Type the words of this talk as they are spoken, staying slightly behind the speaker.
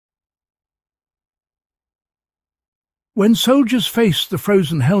When soldiers faced the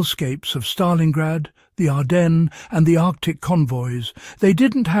frozen hellscapes of Stalingrad, the Ardennes and the Arctic convoys, they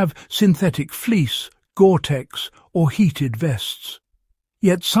didn't have synthetic fleece, Gore-Tex or heated vests.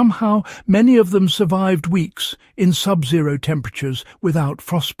 Yet somehow many of them survived weeks in sub-zero temperatures without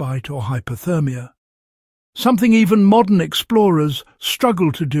frostbite or hypothermia. Something even modern explorers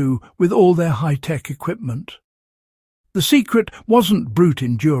struggle to do with all their high-tech equipment. The secret wasn't brute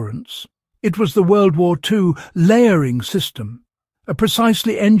endurance. It was the World War II layering system, a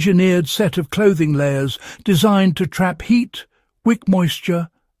precisely engineered set of clothing layers designed to trap heat, wick moisture,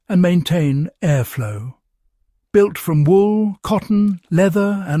 and maintain airflow. Built from wool, cotton,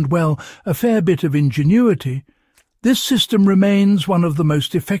 leather, and, well, a fair bit of ingenuity, this system remains one of the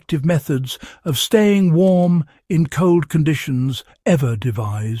most effective methods of staying warm in cold conditions ever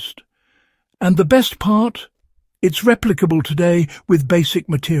devised. And the best part? It's replicable today with basic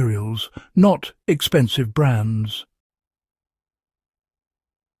materials, not expensive brands.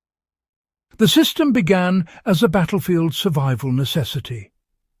 The system began as a battlefield survival necessity.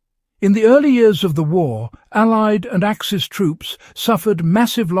 In the early years of the war, Allied and Axis troops suffered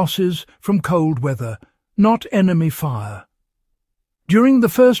massive losses from cold weather, not enemy fire. During the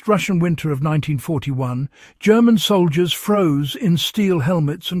first Russian winter of 1941, German soldiers froze in steel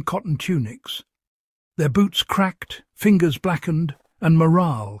helmets and cotton tunics. Their boots cracked, fingers blackened, and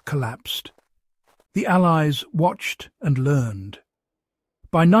morale collapsed. The Allies watched and learned.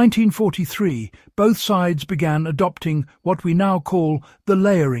 By 1943, both sides began adopting what we now call the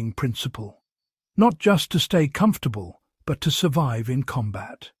layering principle, not just to stay comfortable, but to survive in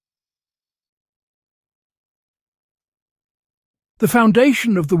combat. The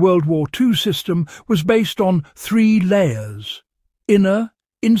foundation of the World War II system was based on 3 layers: inner,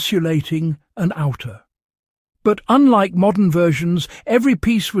 insulating, and outer. But unlike modern versions, every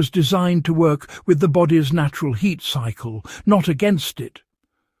piece was designed to work with the body's natural heat cycle, not against it.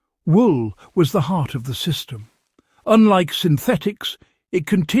 Wool was the heart of the system. Unlike synthetics, it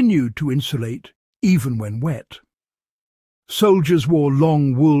continued to insulate even when wet. Soldiers wore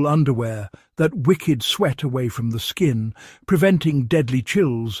long wool underwear that wicked sweat away from the skin, preventing deadly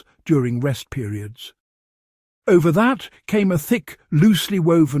chills during rest periods. Over that came a thick, loosely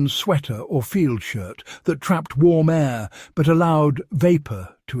woven sweater or field shirt that trapped warm air but allowed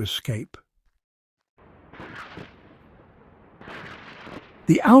vapour to escape.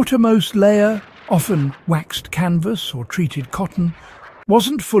 The outermost layer, often waxed canvas or treated cotton,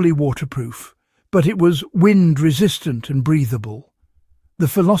 wasn't fully waterproof, but it was wind-resistant and breathable. The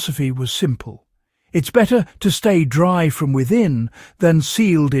philosophy was simple. It's better to stay dry from within than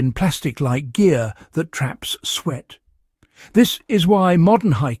sealed in plastic-like gear that traps sweat. This is why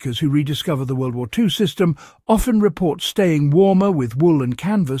modern hikers who rediscover the World War II system often report staying warmer with wool and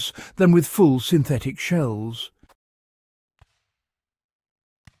canvas than with full synthetic shells.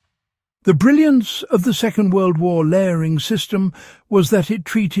 The brilliance of the Second World War layering system was that it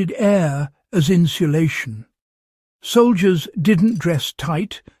treated air as insulation. Soldiers didn't dress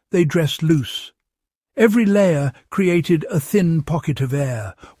tight, they dressed loose. Every layer created a thin pocket of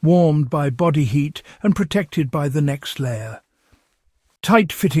air, warmed by body heat and protected by the next layer.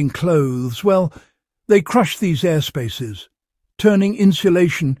 Tight-fitting clothes, well, they crushed these airspaces, turning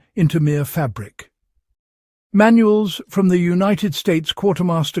insulation into mere fabric. Manuals from the United States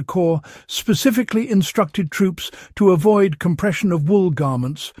Quartermaster Corps specifically instructed troops to avoid compression of wool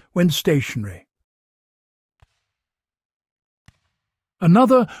garments when stationary.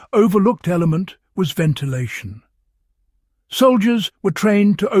 Another overlooked element was ventilation. Soldiers were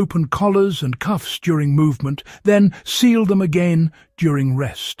trained to open collars and cuffs during movement, then seal them again during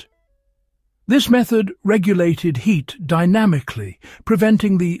rest. This method regulated heat dynamically,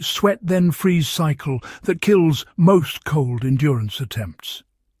 preventing the sweat-then-freeze cycle that kills most cold endurance attempts.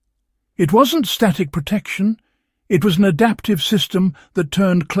 It wasn't static protection, it was an adaptive system that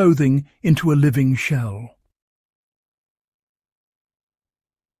turned clothing into a living shell.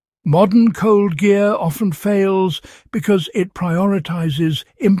 Modern cold gear often fails because it prioritizes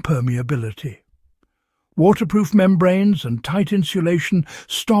impermeability. Waterproof membranes and tight insulation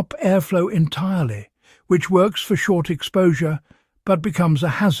stop airflow entirely, which works for short exposure but becomes a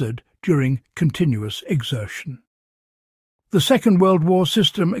hazard during continuous exertion. The Second World War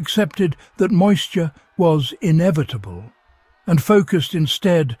system accepted that moisture was inevitable and focused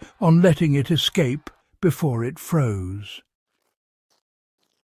instead on letting it escape before it froze.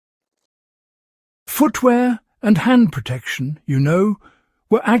 Footwear and hand protection,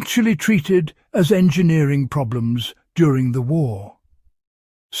 were actually treated as engineering problems during the war.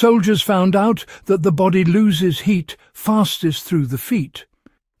 Soldiers found out that the body loses heat fastest through the feet,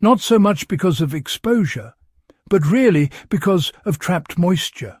 not so much because of exposure, but really because of trapped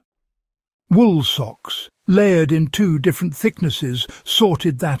moisture. Wool socks, layered in 2 different thicknesses,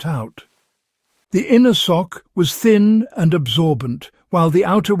 sorted that out. The inner sock was thin and absorbent, while the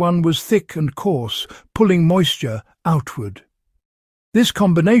outer one was thick and coarse, pulling moisture outward. This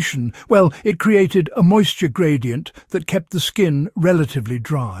combination, well, it created a moisture gradient that kept the skin relatively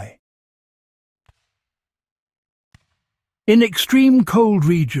dry. In extreme cold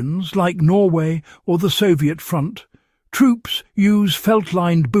regions like Norway or the Soviet front, troops use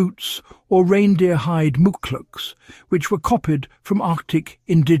felt-lined boots or reindeer-hide mukluks, which were copied from Arctic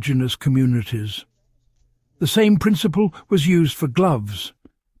indigenous communities. The same principle was used for gloves,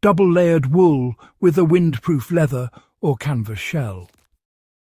 double-layered wool with a windproof leather or canvas shell.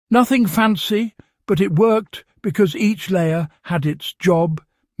 Nothing fancy, but it worked because each layer had its job: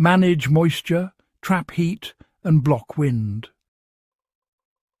 manage moisture, trap heat, and block wind.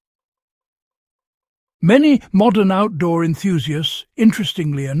 Many modern outdoor enthusiasts,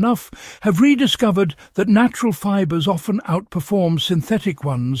 interestingly enough, have rediscovered that natural fibres often outperform synthetic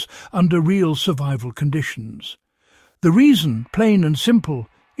ones under real survival conditions. The reason, plain and simple,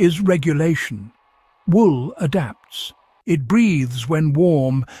 is regulation. Wool adapts. It breathes when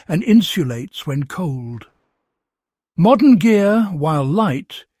warm and insulates when cold. Modern gear, while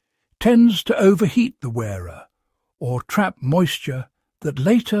light, tends to overheat the wearer, or trap moisture that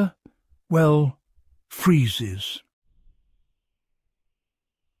later, well, freezes.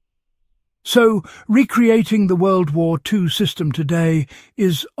 So, recreating the World War II system today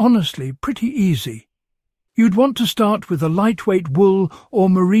is honestly pretty easy. You'd want to start with a lightweight wool or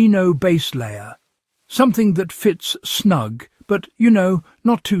merino base layer, something that fits snug, but,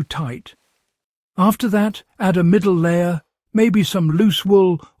 not too tight. After that, add a middle layer, maybe some loose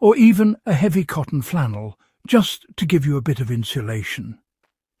wool or even a heavy cotton flannel, just to give you a bit of insulation.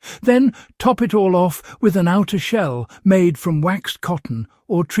 Then top it all off with an outer shell made from waxed cotton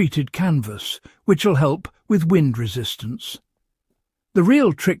or treated canvas, which'll help with wind resistance. The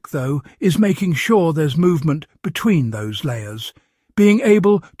real trick, though, is making sure there's movement between those layers, being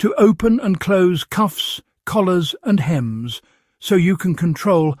able to open and close cuffs, collars and hems, so you can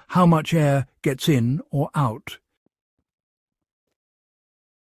control how much air gets in or out.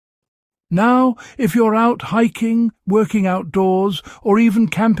 Now, if you're out hiking, working outdoors, or even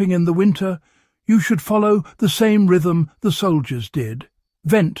camping in the winter, you should follow the same rhythm the soldiers did.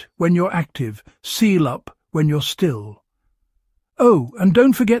 Vent when you're active, seal up when you're still. Oh, and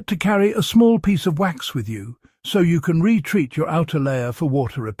don't forget to carry a small piece of wax with you, so you can retreat your outer layer for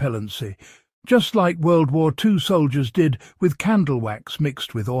water repellency, just like World War II soldiers did with candle wax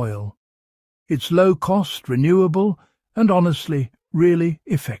mixed with oil. It's low cost, renewable, and honestly, really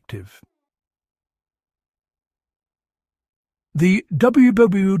effective. The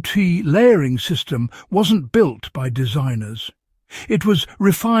WWII layering system wasn't built by designers. It was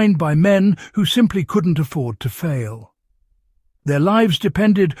refined by men who simply couldn't afford to fail. Their lives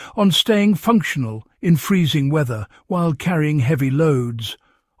depended on staying functional in freezing weather while carrying heavy loads,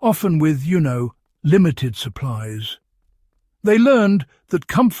 often with, limited supplies. They learned that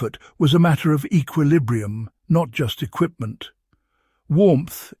comfort was a matter of equilibrium, not just equipment.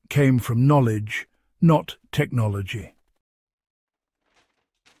 Warmth came from knowledge, not technology.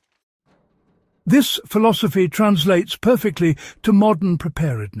 This philosophy translates perfectly to modern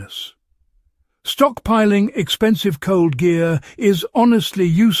preparedness. Stockpiling expensive cold gear is honestly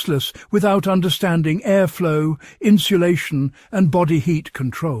useless without understanding airflow, insulation, and body heat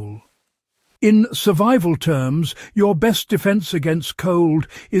control. In survival terms, your best defense against cold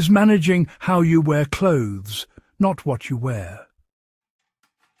is managing how you wear clothes, not what you wear.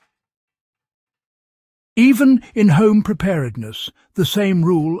 Even in home preparedness, the same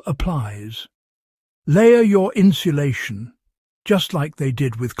rule applies. Layer your insulation, just like they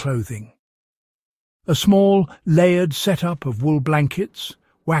did with clothing. A small, layered setup of wool blankets,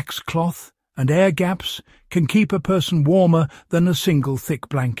 wax cloth, and air gaps can keep a person warmer than a single thick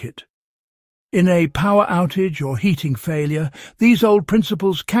blanket. In a power outage or heating failure, these old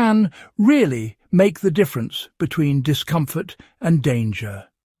principles can really make the difference between discomfort and danger.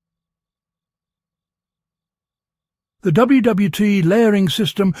 The WWII layering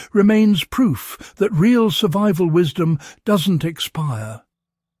system remains proof that real survival wisdom doesn't expire.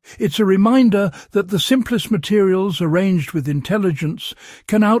 It's a reminder that the simplest materials arranged with intelligence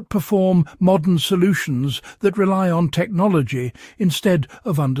can outperform modern solutions that rely on technology instead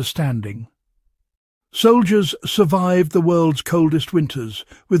of understanding. Soldiers survived the world's coldest winters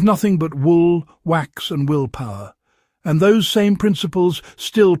with nothing but wool, wax and willpower. And those same principles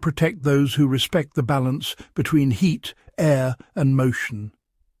still protect those who respect the balance between heat, air and motion.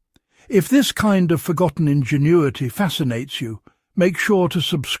 If this kind of forgotten ingenuity fascinates you, make sure to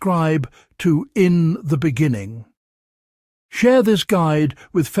subscribe to In the Beginning. Share this guide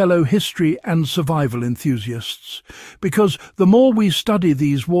with fellow history and survival enthusiasts, because the more we study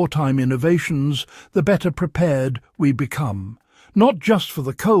these wartime innovations, the better prepared we become, not just for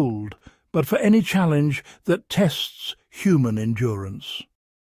the cold, but for any challenge that tests human endurance.